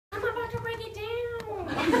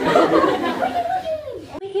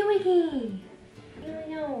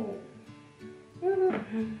Hi.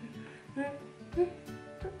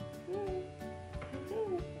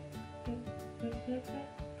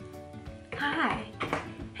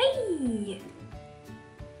 Hey.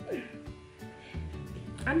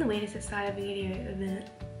 I'm the weirdest at starting a video at the minute.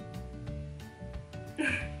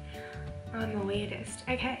 I'm the weirdest.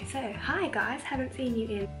 Okay, so hi guys, haven't seen you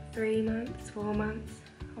in 3 months, 4 months,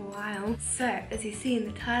 a while. So as you see in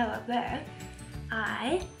the title up there,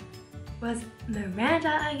 I was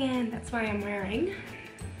Miranda again. That's what I'm wearing.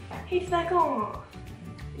 He's back on.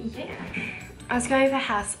 Yeah. I was going for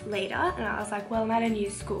house leader and I was like, well, I'm at a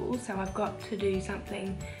new school, so I've got to do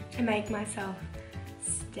something to make myself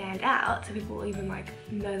stand out so people will even like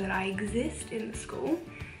know that I exist in the school.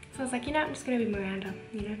 So I was like, you know, I'm just gonna be Miranda,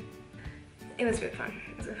 you know. It was really fun.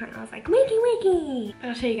 It was really fun. I was like, wiki wiki. But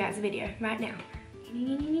I'll show you guys a video right now.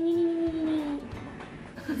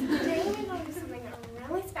 Today we're going to do something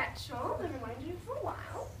really special that I've wanted to do for a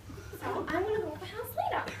while. So I'm going to go for house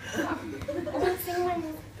leader. So I'm going to sing my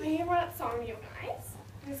favourite song to you guys.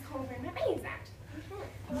 It's called Bring My Bays Out.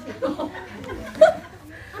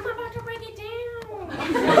 I'm about to break it down. Oh my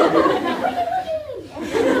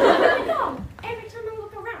god. Every time I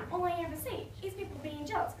look around, all I ever see is people being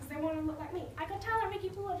jealous because they want to look like me. I got Tyler, Ricky,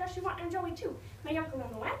 Pula, Joshua, and Joey too. My uncle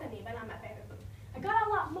and Anthony, but I'm my favourite group. I got a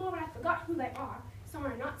lot more, but I forgot who they are.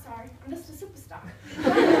 Sorry, not sorry. I'm just a superstar.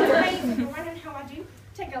 If you're wondering how I do,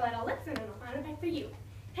 take a little listen and I'll find a back for you.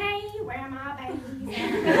 Hey, where are my bays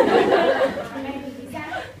at? My bays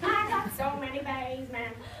at? I got so many bays,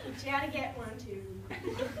 man. Each gotta get one too.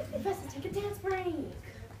 First, let's take a dance break.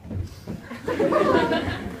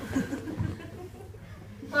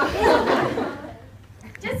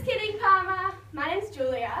 Just kidding, Palmer. My name's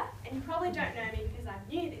Julia, and you probably don't know me because I'm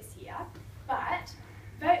new this year, but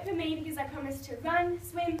vote for me because I promise to run,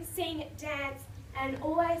 swim, sing, dance, and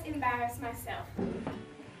always embarrass myself.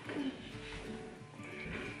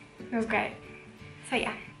 It was great. So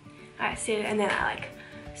yeah, I stood and then I like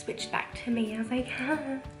switched back to me. I was like,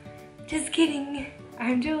 just kidding.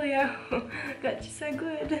 I'm Julia. Got you so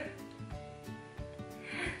good.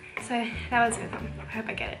 So that was really fun. I hope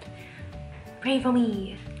I get it. Pray for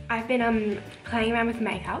me. I've been playing around with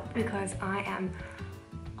makeup because I am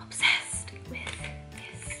obsessed with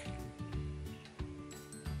this.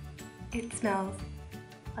 It smells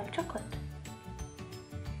like chocolate.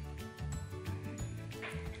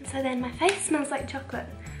 And so then my face smells like chocolate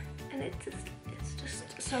and it's just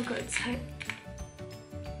so good. So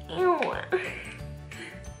ew.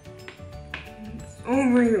 It's so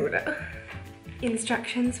rude.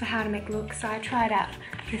 Instructions for how to make looks. So I tried out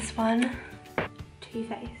this one, Too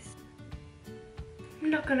Faced. I'm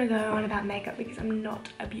not gonna go on about makeup because I'm not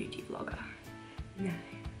a beauty vlogger. No,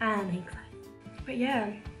 I don't think so. But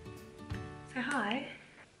yeah, so hi.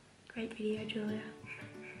 Great video, Julia.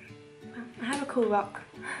 Well, I have a cool rock.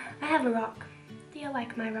 I have a rock. Do you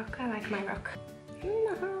like my rock? I like my rock.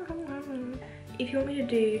 If you want me to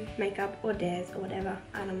do makeup or dares or whatever,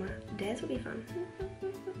 I don't know. Dares will be fun.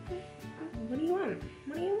 What do you want?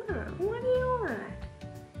 What do you want? What do you want?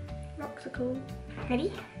 Rocks are cool. Ready?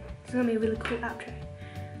 This is gonna be a really cool outro.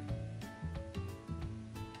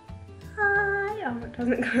 Hi! Oh, it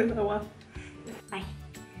doesn't go lower.